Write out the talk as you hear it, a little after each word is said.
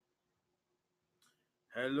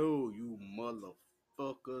Hello, you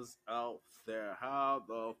motherfuckers out there. How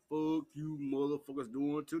the fuck you motherfuckers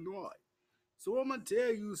doing tonight? So I'm gonna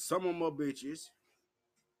tell you some of my bitches.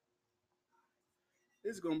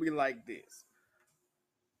 It's gonna be like this.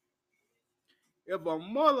 If a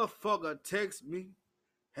motherfucker texts me,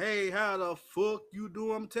 hey, how the fuck you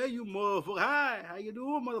doing? I'm tell you, motherfucker, hi, how you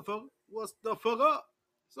doing, motherfucker? What's the fuck up?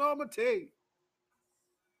 So I'm gonna tell you.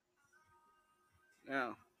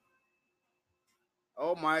 Now,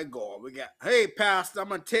 oh my god, we got hey pastor, I'm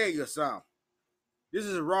gonna tell you something. This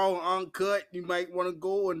is raw and uncut. You might want to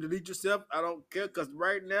go and delete yourself. I don't care because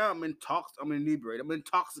right now I'm inebriated. I'm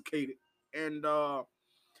intoxicated. And I'm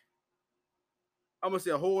gonna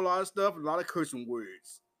say a whole lot of stuff, a lot of cursing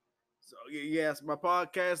words. So yes, my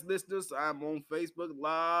podcast listeners, I'm on Facebook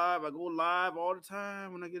Live. I go live all the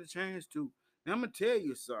time when I get a chance to. Now I'm gonna tell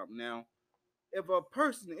you something now. If a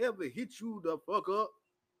person ever hits you the fuck up,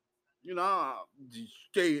 you know,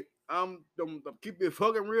 I'm keep it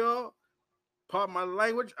fucking real. Part of my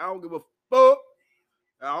language, I don't give a fuck.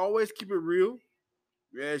 I always keep it real.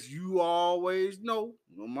 As you always know,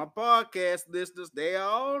 my podcast listeners, they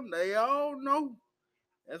all know.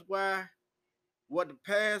 That's why what the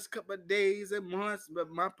past couple of days and months, but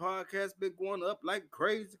my podcast been going up like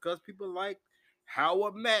crazy because people like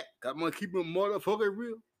Howard Matt. I'm gonna keep it motherfucking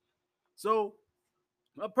real. So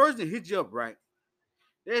a person hits you up, right?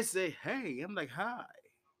 They say, "Hey," I'm like, "Hi,"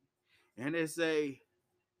 and they say,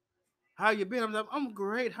 "How you been?" I'm like, "I'm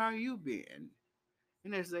great. How you been?"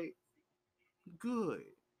 And they say, "Good."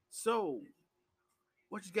 So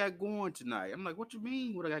what you got going tonight? I'm like, what you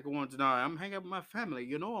mean? What I got going tonight? I'm hanging out with my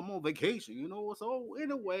family. I'm on vacation. So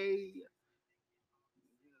anyway,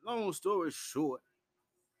 long story short,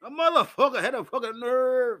 a motherfucker had a fucking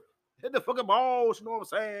nerve, hit the fucking balls. You know what I'm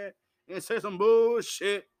saying? And say some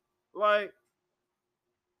bullshit like,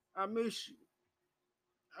 I miss you.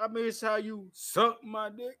 I miss how you suck my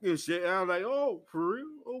dick and shit. And I'm like, oh, for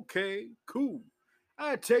real? Okay, cool.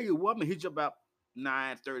 I tell you what, I'm gonna hit you about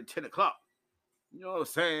 9:30, 10 o'clock. You know what I'm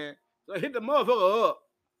saying? So I hit the motherfucker up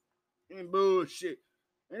and bullshit.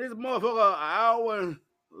 And this motherfucker, an hour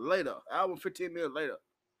later, hour and 15 minutes later,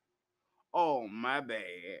 oh, my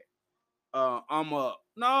bad. I'm up.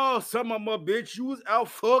 No, some of my bitch, you was out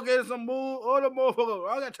fucking some bull. Other motherfucker,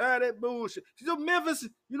 I got tired of that bullshit. She's from Memphis,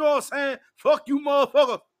 you know what I'm saying? Fuck you,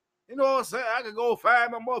 motherfucker. You know what I'm saying? I could go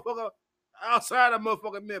find my motherfucker outside of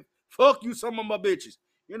motherfucking Memphis. Fuck you, some of my bitches.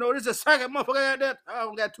 This is a second motherfucker out there. I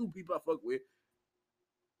don't got two people I fuck with.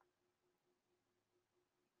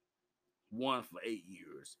 One for 8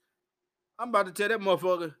 years. I'm about to tell that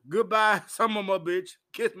motherfucker goodbye, some of my bitch.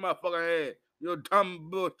 Kiss my fucking head. Dumb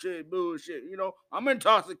bullshit. I'm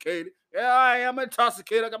intoxicated. Yeah, I am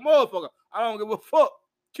intoxicated like a motherfucker. I don't give a fuck.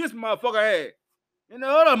 Kiss my fucking head. And the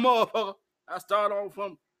other motherfucker, I started on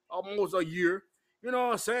from almost a year. You know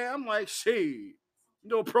what I'm saying? I'm like, shit.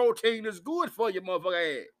 Protein is good for your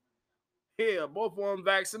motherfucker head. Yeah, both of them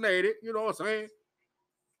vaccinated. You know what I'm saying?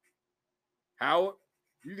 Howard,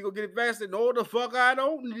 you need to go get vaccinated. No, the fuck I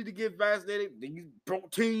don't need to get vaccinated. These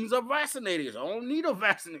proteins are vaccinated. I don't need a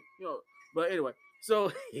vaccine. But anyway,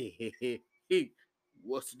 so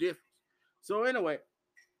what's the difference? So anyway,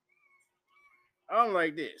 I'm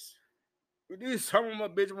like this. With these some of my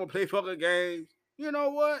bitches wanna play fucking games. You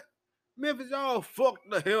know what? Memphis, y'all fucked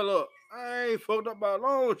the hell up. I ain't fucked up by a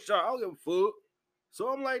long shot. I don't give a fuck. So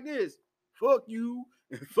I'm like this. Fuck you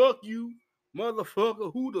and fuck you,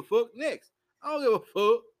 motherfucker. Who the fuck next? I don't give a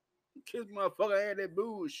fuck. Kiss my fucking ass that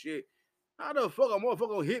bullshit. How the fuck a motherfucker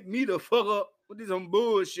gonna hit me the fuck up with this some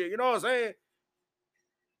bullshit? You know what I'm saying?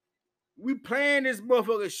 We playing this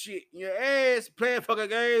motherfucker shit. Your ass playing fucking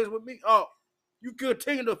games with me. Oh, you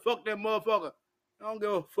continue to fuck that motherfucker. I don't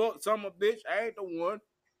give a fuck. Some of bitch. I ain't the one.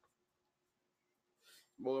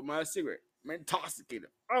 Boy, my cigarette. I'm intoxicated.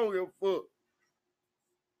 I don't give a fuck.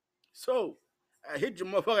 So, I hit your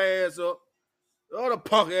motherfucker ass up. The other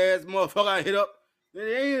punk ass motherfucker I hit up.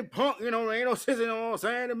 They ain't punk, they ain't no sense, you know what I'm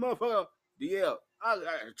saying? The motherfucker, yeah, I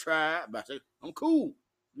gotta try, but I say, I'm cool.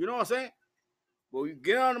 You know what I'm saying? But you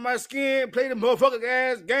get under my skin, play the motherfucking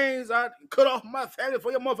ass games, I cut off my family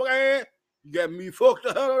for your motherfucking ass. You got me fucked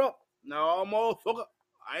the hell up. No, motherfucker,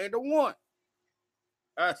 I ain't the one.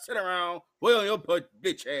 I sit around, well, your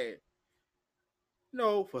bitch ass.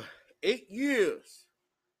 For 8 years,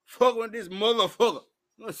 fucking with this motherfucker.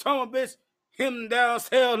 Some of bitch, him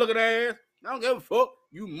downstairs looking ass. I don't give a fuck.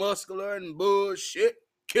 You muscular and bullshit.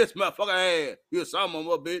 Kiss my fucking ass. You some of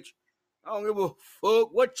my bitch. I don't give a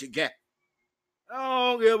fuck what you got.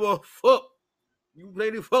 I don't give a fuck. You play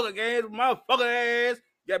these fucking games with my fucking ass.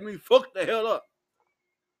 Got me fucked the hell up.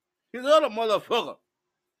 His other motherfucker.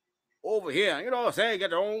 over here. You know what I'm saying? Got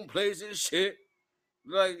their own place and shit.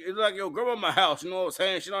 Like it's like your grandma's house, you know what I'm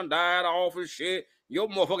saying? She done died off and shit. Your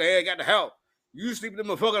motherfucker ass got the house. You sleep in the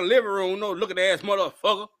motherfucking living room, no looking ass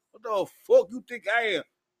motherfucker. What the fuck you think I am?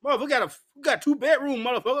 Motherfucker got 2 bedrooms,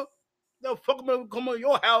 motherfucker. The fuck am come on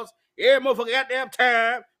your house every motherfucker goddamn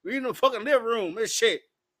time. We in the fucking living room and shit.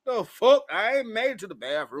 The fuck? I ain't made it to the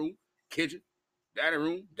bathroom, kitchen, dining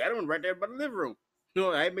room. Dining room right there by the living room. You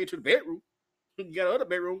know, I ain't made it to the bedroom. You got another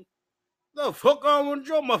bedroom. The fuck on with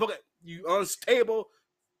your motherfucker? You unstable.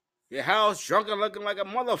 Your house drunken looking like a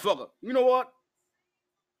motherfucker. You know what?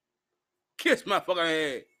 Kiss my fucking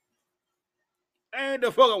head. I ain't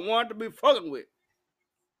the fucking one to be fucking with.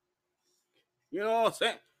 You know what I'm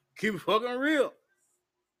saying? Keep it fucking real.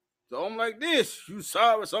 So I'm like this. You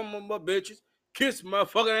sorry some of my bitches. Kiss my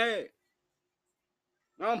fucking head.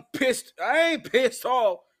 I'm pissed. I ain't pissed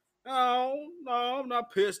off. No, I'm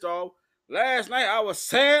not pissed off. Last night I was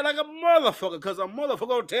sad like a motherfucker because a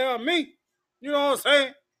motherfucker tell me, you know what I'm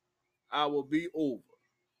saying? I will be over.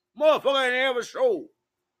 Motherfucker ain't ever showed.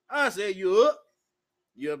 I said, you up?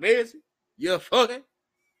 You busy? You fucking?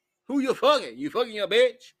 Who you fucking? You fucking your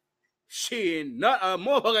bitch? Shit, not a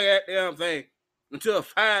motherfucker goddamn thing until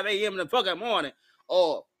 5 a.m. in the fucking morning.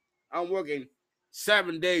 Or I'm working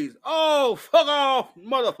 7 days. Oh, fuck off,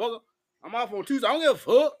 motherfucker. I'm off on Tuesday. I don't give a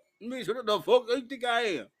fuck. Me, what the fuck do you think I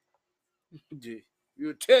am?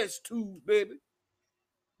 You're a test tube, baby.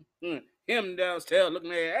 Him downstairs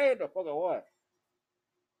looking at, hey, the fuck what?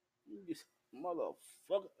 This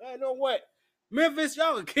motherfucker. Hey, know what? Memphis,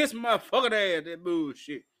 y'all can kiss my fucking ass, that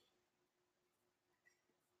bullshit.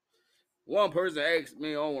 One person asked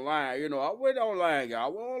me online, you know, I went online, y'all. I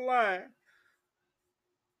went online.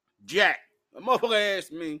 Jack, a motherfucker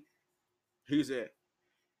asked me, he said,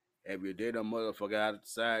 have you dated a motherfucker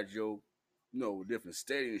outside your, different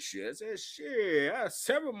state and shit? I said, shit, I have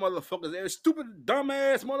several motherfuckers. They're stupid,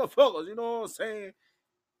 dumbass motherfuckers, you know what I'm saying?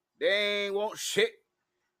 They ain't want shit.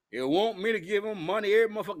 They want me to give them money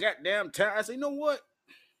every motherfucker goddamn time. I said, you know what?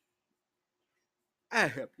 I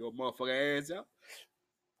help your motherfucker ass out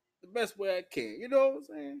the best way I can. You know what I'm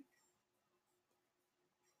saying?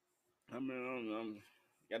 I mean, I'm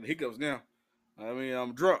got the hiccups now. I mean,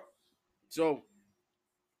 I'm drunk. So,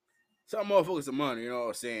 some motherfuckers some money, you know what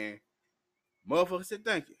I'm saying? Motherfucker said,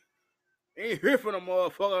 thank you. Ain't hear from the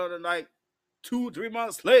motherfucker like 2-3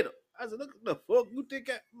 months later. I said, look at the fuck you think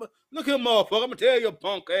look here, motherfucker. I'm gonna tell you a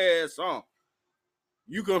punk ass song.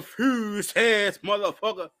 You confused ass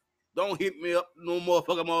motherfucker. Don't hit me up no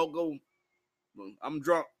motherfucker. I'm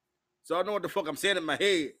drunk. So I know what the fuck I'm saying in my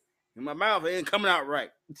head. And my mouth ain't coming out right.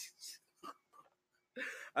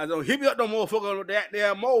 I don't hit me up no motherfucker with that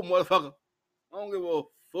damn mold, motherfucker. I don't give a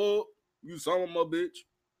fuck. You son of a bitch.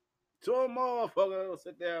 So a motherfucker will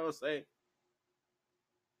sit there and say,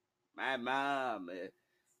 my mom, man,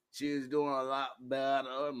 she's doing a lot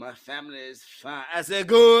better. My family is fine. I said,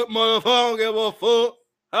 good, motherfucker. I don't give a fuck.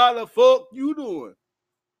 How the fuck you doing?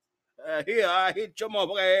 Here, I hit your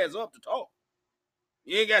motherfucker ass up to talk.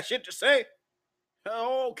 You ain't got shit to say.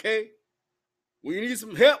 Okay. When you need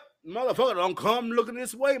some help, motherfucker, don't come looking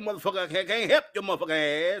this way, motherfucker. I can't help your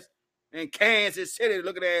motherfucking ass. In Kansas City,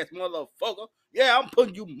 looking ass motherfucker. Yeah, I'm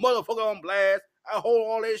putting you motherfucker on blast. I hold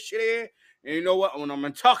all that shit in. And you know what? When I'm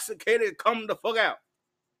intoxicated, come the fuck out.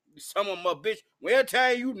 Some of my bitch, when every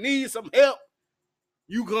time you need some help,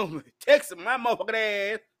 you gonna text my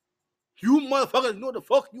motherfucking ass. You motherfuckers know the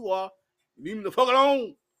fuck you are. Leave me the fuck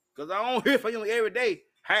alone. Cause I don't hear from you every day.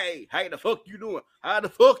 Hey, how the fuck you doing? How the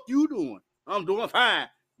fuck you doing? I'm doing fine.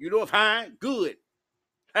 You doing fine? Good.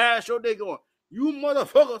 How's your day going? You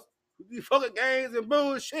motherfuckers, these fucking games and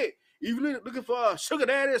bullshit. Even looking for a sugar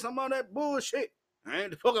daddy or some of that bullshit. I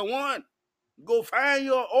ain't the fucking one. Go find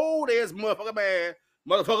your old ass motherfucker, man.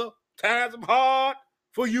 Motherfucker, times are hard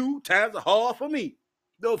for you. Times are hard for me.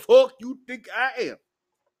 The fuck you think I am?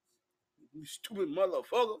 You stupid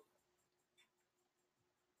motherfucker.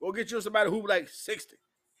 Go get you somebody who like 60,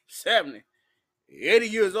 70, 80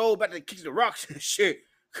 years old about to kick the rocks and shit.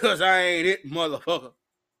 Cause I ain't it, motherfucker.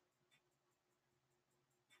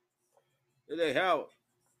 Hey, Howard,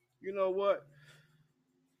 you know what?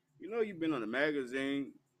 You know you've been on the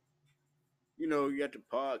magazine. You know, you got the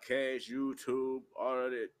podcast, YouTube, all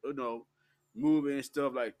of that, movie and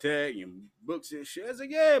stuff like that, and books and shit. I said,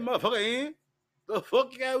 yeah, motherfucker, in. The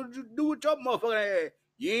fuck you got to do with your motherfucking ass?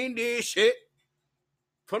 You ain't did shit.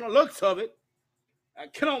 From the looks of it, I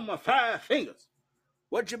count on my 5 fingers.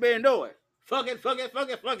 What you been doing? Fucking,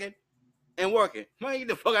 and working. Man, get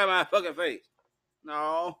the fuck out of my fucking face.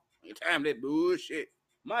 No, ain't time for that bullshit.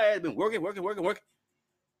 My ass been working,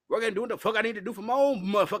 doing the fuck I need to do for my own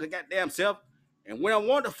motherfucking goddamn self. And when I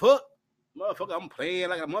want to fuck, motherfucker, I'm playing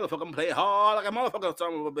like a motherfucker. I'm playing hard like a motherfucker,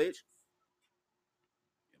 son of a bitch.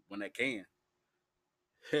 When I can.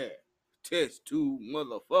 Test two,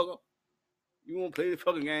 motherfucker. You want to play the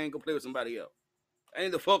fucking game, go play with somebody else. I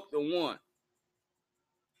ain't the fuck the one.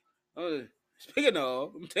 Speaking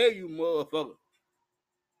of, I'm telling you, motherfucker.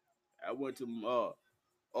 I went to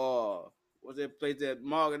what's that place that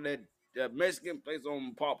Margaret that Mexican place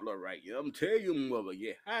on Popular, right? Yeah, I'm telling you, mother,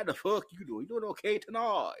 yeah. How the fuck you doing? You doing okay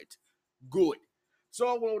tonight? Good. So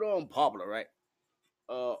I went over on Popular, right?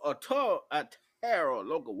 A Taro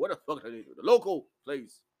local. What the fuck are they do? The local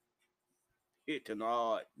place. Hit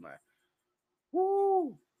tonight, man.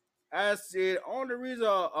 Woo! I said, only reason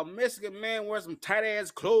a Mexican man wears some tight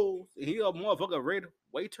ass clothes and he a motherfucker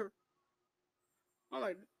waiter. I'm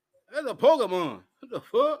like, that's a Pokemon. What the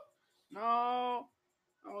fuck? No.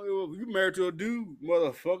 I don't know if you married to a dude,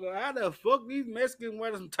 motherfucker. How the fuck these Mexicans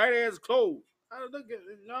wear some tight ass clothes? I look at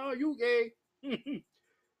no, you gay.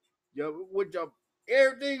 Yo, with your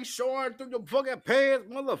everything showing through your fucking pants,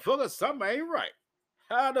 motherfucker, something ain't right.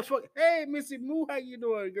 How the fuck? Hey, Missy Moo, how you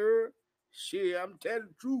doing, girl? Shit, I'm telling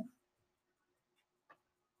the truth.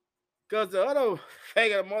 Cause the other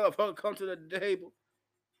faggot motherfucker come to the table.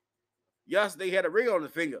 Yesterday he had a ring on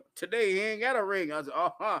his finger. Today he ain't got a ring. I said,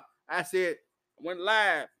 I said, went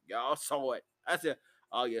live. Y'all saw it. I said,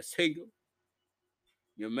 oh, you're single?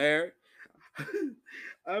 You're married?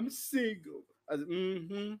 I'm single. I said,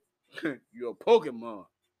 you're a Pokemon.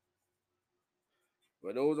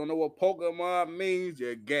 For those who don't know what Pokemon means,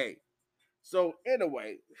 you're gay. So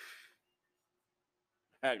anyway,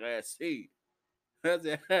 I gotta see. I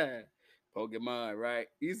said, Pokemon, right?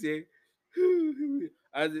 He said,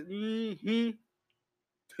 I said,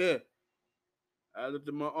 I looked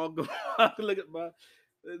at my uncle.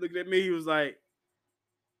 Looked at me. He was like,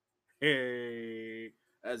 hey.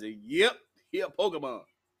 I said, yep, he a Pokemon.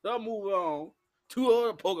 So I move on. Two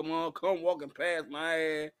other Pokemon come walking past my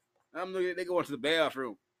ass. I'm looking, they going to the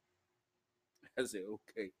bathroom. I said,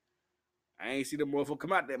 okay. I ain't see the motherfucker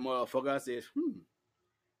come out that motherfucker. I said,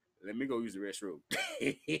 let me go use the restroom.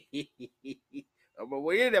 I'm like,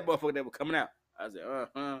 where is that motherfucker that was coming out? I said,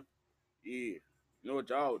 yeah. You know what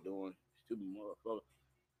y'all doing, stupid motherfucker.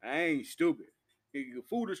 I ain't stupid. You can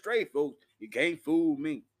fool the straight folks. You can't fool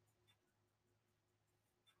me.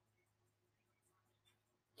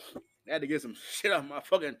 I had to get some shit off my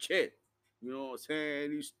fucking chest. You know what I'm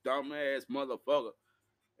saying? These dumbass motherfucker.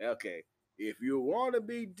 Okay. If you want to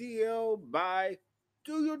be DL by,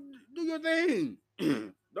 do your thing.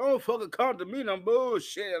 Don't fucking come to me no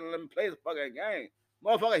bullshit and let me play the fucking game.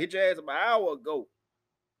 Motherfucker hit your ass up an hour ago.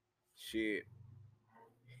 Shit.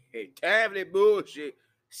 Hey, time for that bullshit.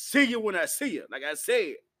 See you when I see you. Like I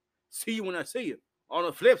said, see you when I see you. On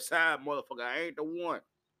the flip side, motherfucker, I ain't the one.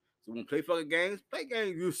 So when we play fucking games, play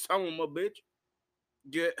games, you son of a bitch.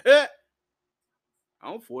 Get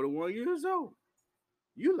I'm 41 years old.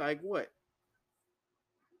 You like what?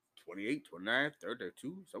 28, 29,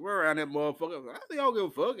 32, somewhere around that motherfucker. I think I don't give a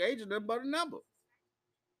fuck. Age is nothing but a number.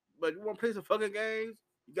 But you want to play some fucking games?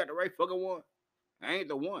 You got the right fucking one. I ain't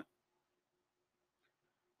the one.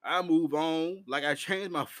 I move on like I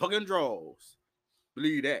changed my fucking drawers.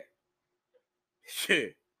 Believe that.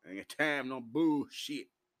 Shit. Ain't time no bullshit.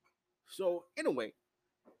 So anyway,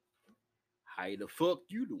 how the fuck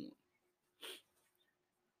you doing?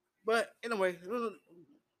 But anyway,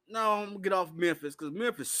 now I'm gonna get off Memphis because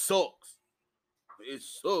Memphis sucks. It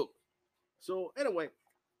sucks. So anyway,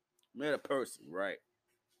 met a person, right?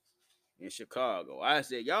 In Chicago. I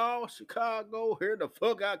said, y'all, Chicago, here the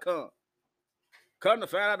fuck I come. Come to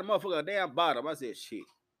find out the motherfucker damn bottom. I said, shit.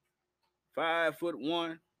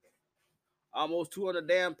 5'1", almost 200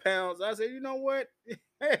 damn pounds. I said, you know what?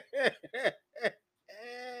 It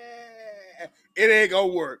ain't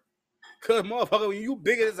gonna work. Cause motherfucker, when you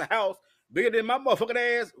bigger as a house, bigger than my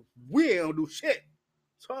motherfucking ass, we ain't gonna do shit.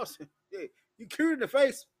 So I said, yeah, you cute in the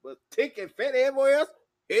face, but thick and fat everywhere else?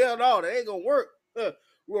 Hell no, that ain't gonna work. We're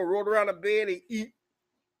gonna roll around the bed and eat.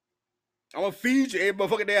 I'm gonna feed you every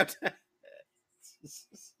motherfucking damn time.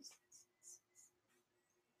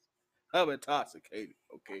 I'm intoxicated,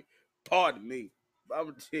 okay? Pardon me. But I'm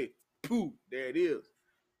gonna tell you, pooh, there it is.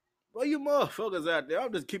 Well, you motherfuckers out there,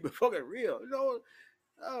 I'm just keeping fucking real. You know,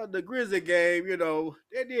 the Grizzly game, you know,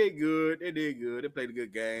 they did good. They did good. They played a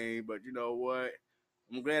good game, but you know what?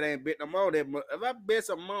 I'm glad I ain't bet no more on that. If I bet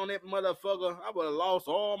some money on that motherfucker, I would have lost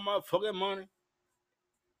all my fucking money.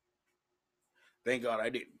 Thank God I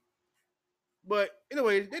didn't. But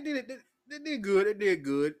anyway, they did it. They did good. They did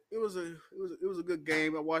good. It was a good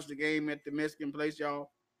game. I watched the game at the Mexican place,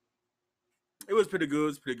 y'all. It was pretty good.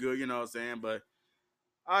 It's pretty good, you know what I'm saying? But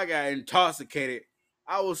I got intoxicated.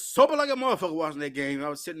 I was sober like a motherfucker watching that game. I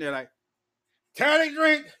was sitting there like, Tiny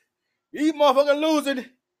drink, you motherfucker losing.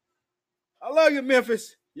 I love you,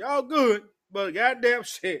 Memphis. Y'all good, but goddamn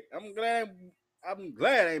shit. I'm glad I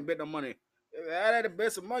ain't bet no money. If I had to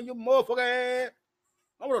bet some money, you motherfucker ass,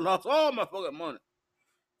 I would have lost all my fucking money.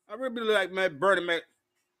 I really be like, man, Bernie Mac.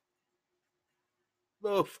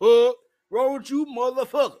 The fuck wrong with you,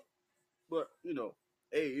 motherfucker? But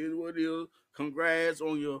hey, it is what it is. Congrats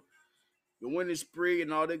on your winning spree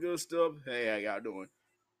and all that good stuff. Hey, how y'all doing?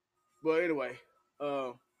 But anyway,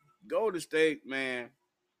 uh, Golden State, man,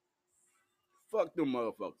 fuck them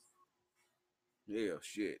motherfuckers. Yeah,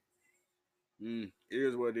 shit. It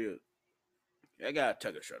is what it is. I gotta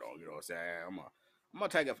take a shirt on. You know what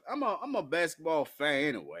I'm saying? I'm a basketball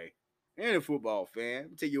fan anyway, and a football fan. Let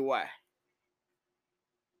me tell you why.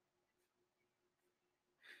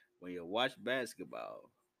 When you watch basketball,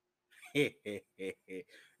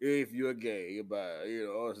 if you're gay, about you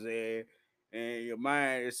know what I'm saying, and your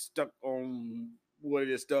mind is stuck on what it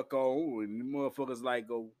is stuck on, and the motherfuckers like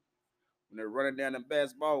go when they're running down the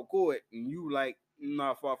basketball court, and you like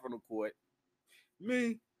not far from the court.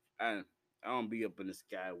 Me, I I don't be up in the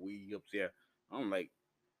sky, we up there. I'm like,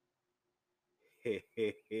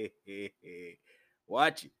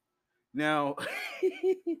 watch it now.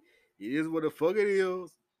 It is what the fuck it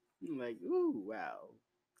is. I'm like, ooh, wow.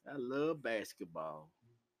 I love basketball.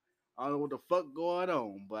 I don't know what the fuck going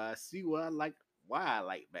on, but I see why I like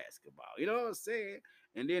basketball. You know what I'm saying?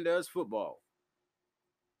 And then there's football.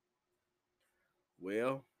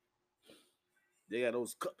 Well, they got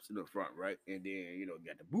those cups in the front, right? And then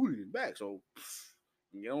got the booty in the back. So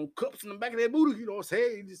cups in the back of that booty. You know what I'm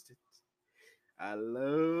saying? I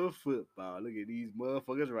love football. Look at these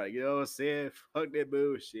motherfuckers, right? You know what I'm saying? Fuck that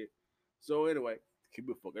bullshit. So anyway, keep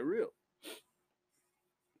it fucking real.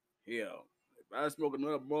 Hell, if I smoke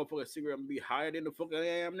another motherfucking cigarette, I'm gonna be higher than the fuck I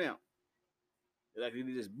am now. Like they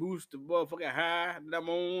just boost the motherfucking high that I'm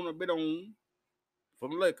on a bit on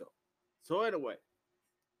from liquor. So anyway,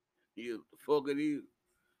 the fuck it is.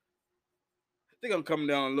 I think I'm coming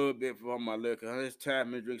down a little bit from my liquor. It's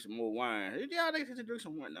time to drink some more wine. Yeah, I think I should drink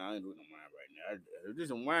some wine. No, I ain't drinking no wine right now. If I drink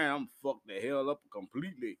some wine, I'm fucked the hell up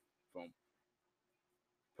completely from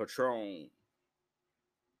Patron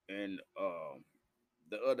and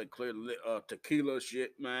the other clear tequila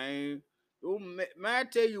shit, man. Oh, man, I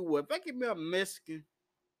tell you what, if I give me a Mexican,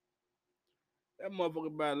 that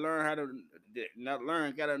motherfucker better learn how to not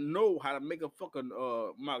learn, gotta know how to make a fucking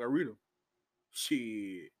margarita.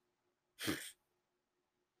 Shit.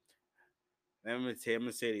 Let me say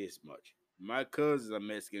this much. My cousins are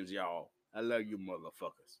Mexicans, y'all. I love you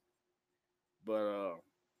motherfuckers. But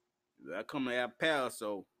I come to El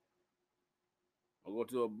Paso, I go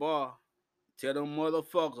to a bar, tell them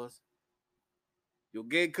motherfuckers, your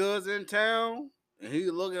gay cousin in town, and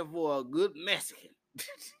he's looking for a good Mexican.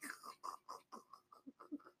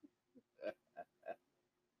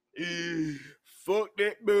 Fuck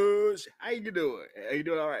that bullshit. How you doing? How you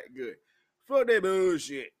doing? All right, good. Fuck that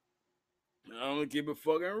bullshit. I'm gonna keep it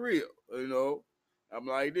fucking real. I'm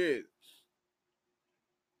like this.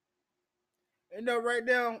 Right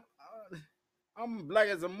now, I'm black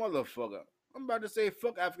as a motherfucker. I'm about to say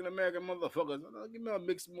fuck African American motherfuckers. Give me a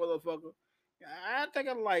mixed motherfucker. I take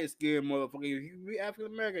a light skinned motherfucker. If you be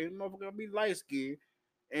African American, motherfucker be light skinned,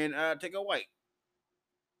 and I take a white.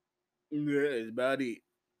 Yeah, that's about it.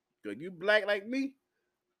 Cause you black like me,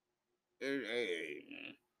 hey,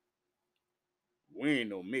 we ain't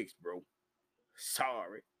no mix, bro.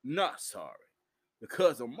 Sorry, not sorry.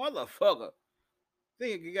 Because a motherfucker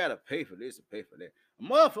think you gotta pay for this and pay for that. A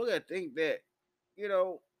motherfucker think that, you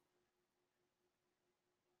know,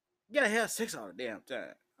 you gotta have sex all the damn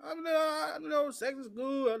time. Sex is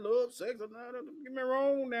good. I love sex. Don't get me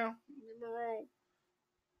wrong now. Don't get me wrong.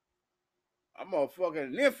 I'm a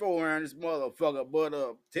fucking info around this motherfucker, but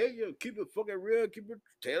tell you, keep it fucking real,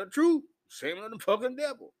 tell the truth. Shame on the fucking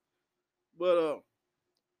devil. But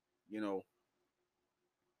you know,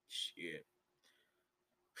 shit.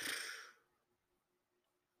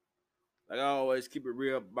 Like I always keep it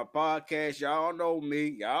real. My podcast, y'all know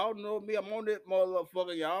me. Y'all know me. I'm on that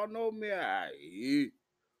motherfucker. Y'all know me.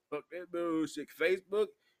 Fuck that bullshit. Facebook.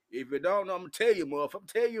 If you don't know, I'm gonna tell you, motherfucker. I'm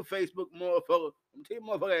tell you, Facebook, motherfucker. I'm tell you,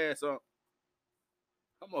 motherfucker, ass something.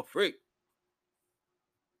 I'm a freak.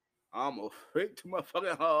 I'm a freak to my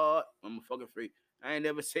fucking heart. I'm a fucking freak. I ain't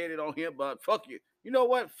never said it on here, but fuck you. You know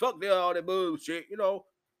what? Fuck that all that bullshit.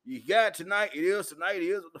 You got tonight. It is tonight. It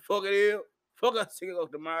is what the fuck it is. Fuck us singing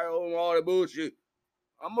off tomorrow and all that bullshit.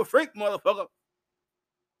 I'm a freak, motherfucker.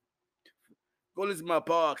 Go listen to my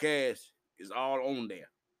podcast. It's all on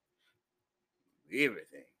there.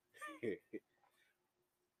 everything.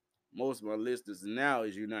 Most of my listeners now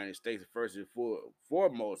is United States first and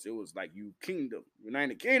foremost. It was like you kingdom,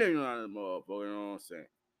 United Kingdom, United motherfucker. You know what I'm saying?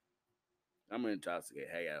 I'm intoxicated.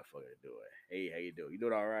 How y'all fucking doing? Hey, how you doing? You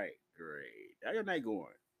doing all right? Great. How your night going?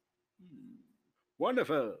 Hmm.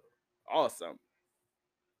 Wonderful. Awesome.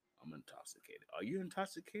 I'm intoxicated. Are you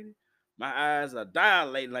intoxicated? My eyes are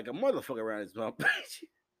dilating like a motherfucker around this bitch.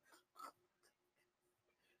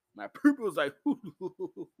 My pupils like,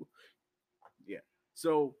 yeah.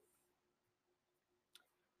 So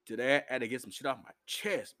today I had to get some shit off my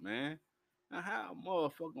chest, man. Now how a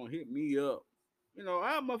motherfucker gonna hit me up? You know,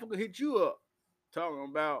 how a motherfucker hit you up talking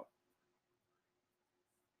about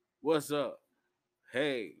what's up?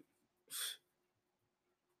 Hey,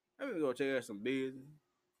 let me go take care of some business,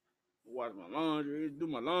 wash my laundry, do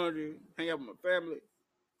my laundry, hang out with my family.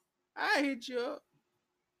 I hit you up.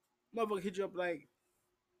 Motherfucker hit you up like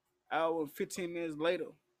hour and 15 minutes later.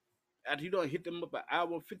 After you don't hit them up an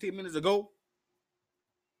hour and 15 minutes ago.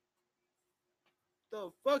 The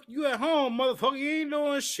fuck you at home, motherfucker? You ain't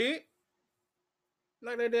doing shit.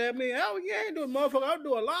 Like that damn me. Oh, you ain't doing motherfucker. I'll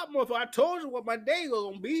do a lot, motherfucker. I told you what my day was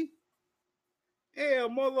gonna be. Yeah,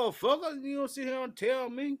 motherfucker. You don't sit here and tell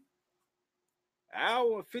me.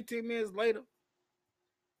 Hour and 15 minutes later.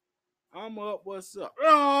 I'm up. What's up?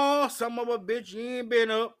 Oh, some of a bitch. You ain't been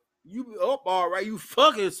up. You be up all right. You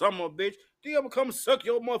fucking some of a bitch. Then I'm gonna come suck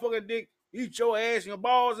your motherfucking dick, eat your ass and your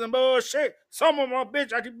balls and bullshit. Some of my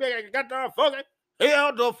bitch. I keep begging. Got that fucking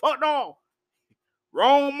hell the fuck no.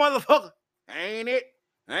 Wrong motherfucker. Ain't it?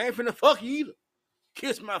 I ain't finna fuck you either.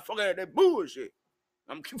 Kiss my fucking at that bullshit.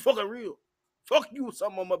 I'm keep fucking real. Fuck you,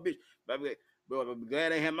 some of my bitch. Baby, bro, I'm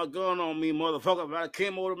glad they had my gun on me, motherfucker. If I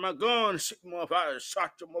came over with my gun, shit, motherfucker, I'd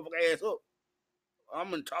shot your motherfucking ass up.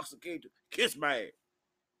 I'm intoxicated. Kiss my ass.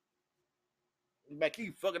 Back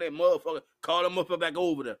keep fucking that motherfucker. Call them up back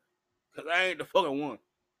over there. Cause I ain't the fucking one.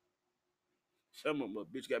 Some of my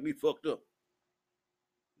bitch got me fucked up.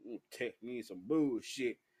 Text me some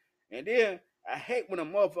bullshit. And then I hate when a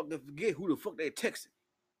motherfucker forget who the fuck they texting.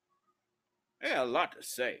 They got a lot to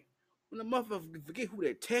say. When a motherfucker forget who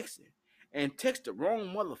they texting and text the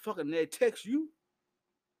wrong motherfucker and they text you,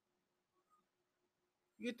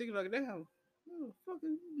 you think like, damn,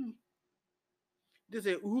 fucking, they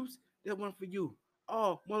say, oops, that one for you.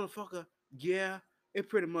 Oh, motherfucker, yeah, it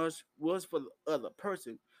pretty much was for the other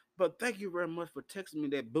person. But thank you very much for texting me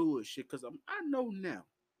that bullshit, because I know now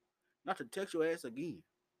not to text your ass again.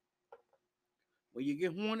 When you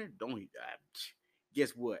get horny, don't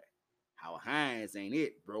guess what? How Hines ain't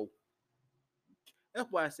it, bro.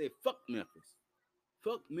 That's why I say fuck Memphis.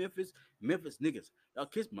 Fuck Memphis, Memphis niggas. Y'all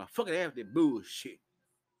kiss my fucking ass with that bullshit.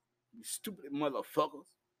 You stupid motherfuckers.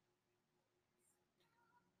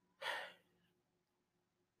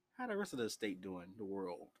 How the rest of the state doing? The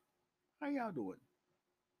world. How y'all doing?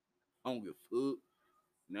 I don't give a fuck.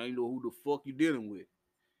 Now you know who the fuck you dealing with.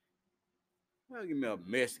 Well, give me a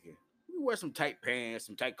Mexican. You wear some tight pants,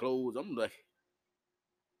 some tight clothes. I'm like,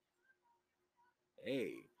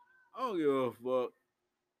 hey, I don't give a fuck.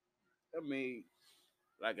 I mean,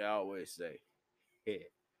 like I always say, yeah,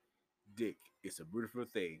 dick is a beautiful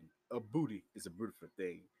thing. A booty is a beautiful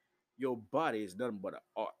thing. Your body is nothing but an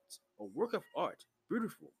art, a work of art.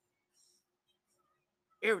 Beautiful.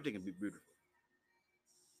 Everything can be beautiful.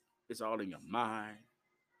 It's all in your mind.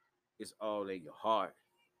 It's all in your heart.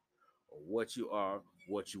 Or what you are,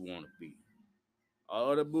 what you want to be.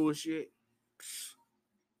 All the bullshit,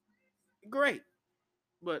 great,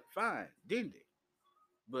 but fine, didn't it?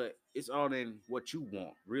 But it's all in what you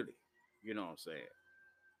want, really. You know what I'm saying?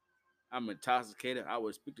 I'm intoxicated. I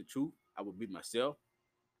would speak the truth. I would be myself.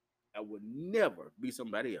 I would never be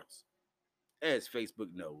somebody else. As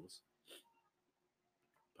Facebook knows.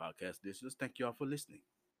 Podcast listeners, thank y'all for listening.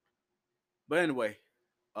 But anyway,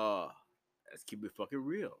 uh, let's keep it fucking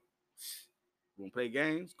real. You wanna play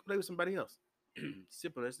games? Go play with somebody else.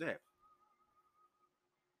 Simple as that.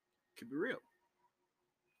 Keep it real.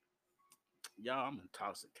 Y'all, I'm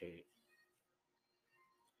intoxicated.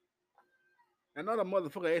 Another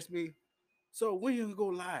motherfucker asked me, so when you gonna go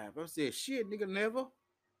live? I said, shit, nigga, never.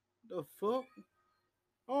 The fuck?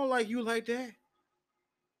 I don't like you like that.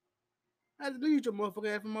 I had to delete your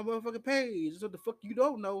motherfucker ass from my motherfucking page. So the fuck you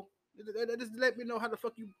don't know. That just let me know how the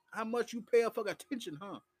fuck you, how much you pay a fuck attention,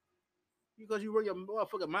 huh? Because you run your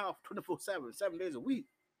motherfucking mouth 24/7, 7 days a week.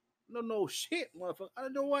 No shit, motherfucker. I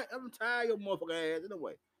don't know what. I'm tired of your motherfucker ass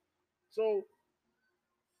anyway. So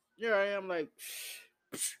here I am, like,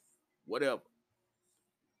 whatever.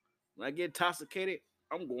 When I get intoxicated,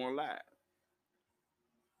 I'm going live.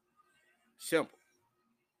 Simple.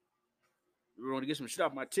 You want to get some shit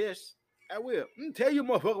off my chest? I will. Tell you,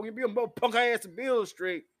 motherfucker, we be a punk ass to build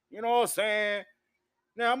straight. You know what I'm saying?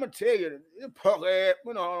 Now I'm gonna tell you, this punk ass.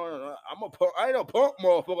 I'm a punk. I ain't no punk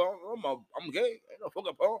motherfucker. I'm gay. Ain't no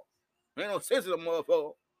fucking punk. Ain't no sensitive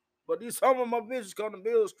motherfucker. But these some of my bitches come to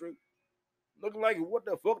Bill Street looking like what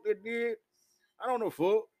the fuck they did. I don't know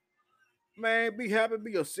fuck. Man, be happy,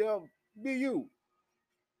 be yourself, be you.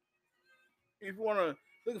 If you wanna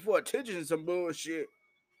looking for attention and some bullshit,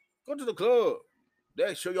 go to the club.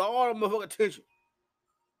 They show you all the motherfucking attention.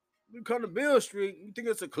 You come to Bill Street, you think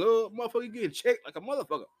it's a club, motherfucker, you getting checked like a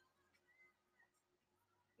motherfucker.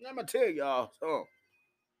 I'm gonna tell y'all something.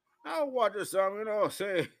 I was watching something, you know what I'm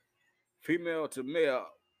saying? Female to male.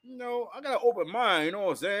 I got an open mind, you know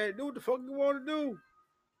what I'm saying? Do what the fuck you want to do.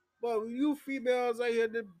 But when you females out here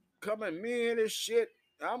that come at me and this shit,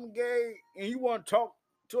 I'm gay, and you want to talk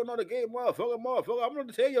to another gay motherfucker, I'm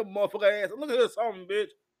gonna tell you, motherfucker ass, look at this something, bitch.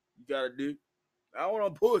 You got a dick. I want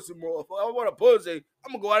a pussy, motherfucker. I want a pussy.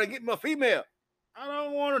 I'm gonna go out and get my female. I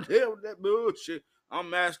don't want to deal with that bullshit. I'm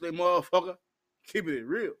masculine, motherfucker. Keeping it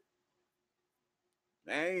real.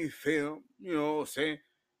 I ain't film, you know what I'm saying?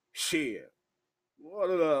 Shit. What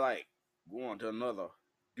are like going to another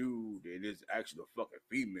dude that is actually a fucking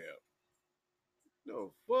female?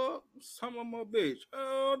 The fuck? Some of my bitch.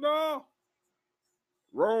 Oh no.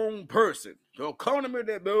 Wrong person. Don't come to me with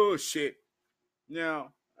that bullshit.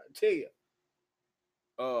 Now, I tell you,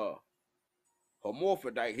 uh,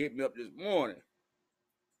 hermaphrodite hit me up this morning.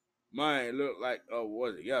 Mine looked like,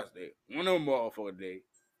 was it yesterday? One of them motherfucker day.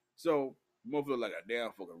 So, motherfucker like a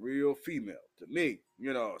damn fucking real female to me.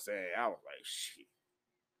 You know what I'm saying? I was like, shit.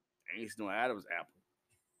 Ain't no Adam's apple.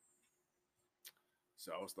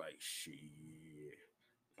 So I was like, shit.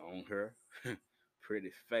 On her.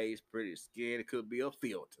 Pretty face, pretty skin. It could be a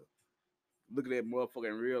filter. Look at that motherfucker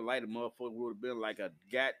in real light. The motherfucker would have been like a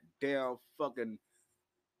goddamn fucking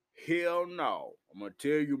hell no. I'm gonna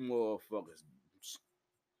tell you motherfuckers.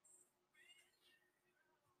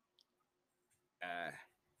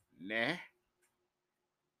 Nah.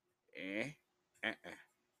 Eh. Uh-uh.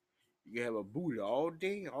 You can have a booty all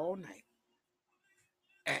day, all night.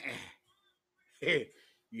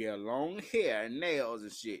 You got long hair and nails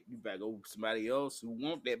and shit. You better go with somebody else who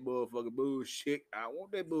want that motherfucking bullshit. I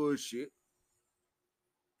want that bullshit.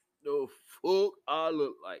 The fuck I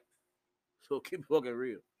look like. So keep fucking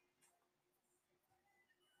real.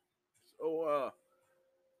 So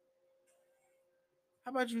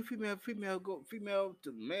how about you female go female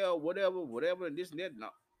to male, whatever, and this and that? No.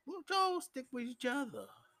 We'll all stick with each other.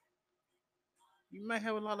 You might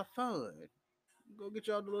have a lot of fun. Go get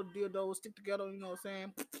y'all the little dildos, stick together, you know what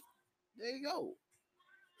I'm saying? There you go.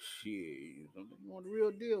 Shit. You want the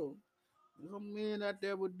real deal. Some men out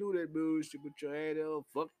there would do that bullshit with your head up.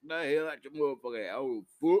 Fuck the hell out your motherfucker. Oh,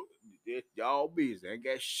 fuck. That's y'all business. Ain't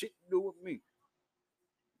got shit to do with me.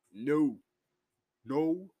 No.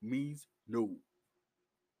 No means no.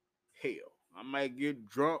 Hell, I might get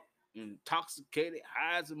drunk, intoxicated,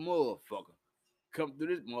 high as a motherfucker. Come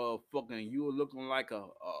through this motherfucker and you looking like a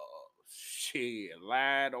shit,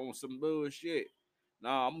 lied on some bullshit.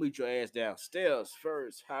 Nah, I'm gonna meet your ass downstairs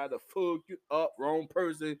first. How the fuck you up? Wrong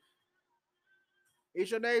person. Is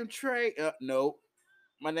your name Trey? No.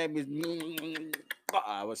 My name is.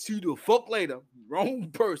 I will see you the fuck later. Wrong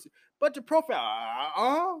person. But your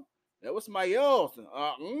profile. That was somebody else.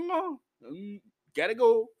 Gotta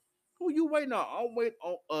go. Who you waiting on? I'm waiting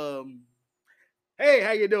on. Hey,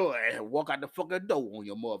 how you doing? Walk out the fucking door on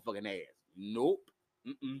your motherfucking ass. Nope.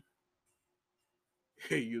 Mm-mm.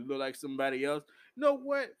 You look like somebody else. You know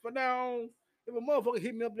what? For now, if a motherfucker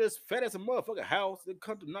hit me up this fat as a motherfucking house, they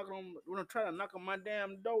come to knock on when I'm trying to knock on my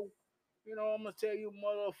damn door. I'm gonna tell you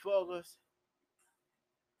motherfuckers,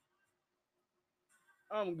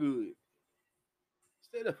 I'm good.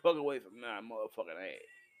 Stay the fuck away from my motherfucking ass.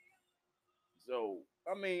 So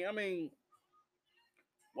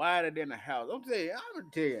wider than the house. I'm gonna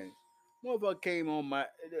tell you, motherfucker came on my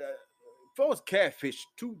folks catfish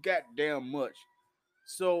too goddamn much.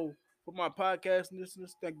 So for my podcast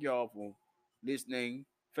listeners, thank y'all for listening.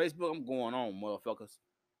 Facebook, I'm going on, motherfuckers.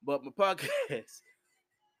 But my podcast,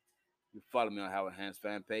 you follow me on Howard Hans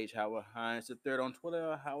fan page, Howard Hines the third on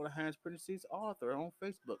Twitter, Howard Hines Parentheses Author on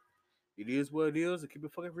Facebook. It is what it is, and keep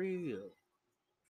it fucking real.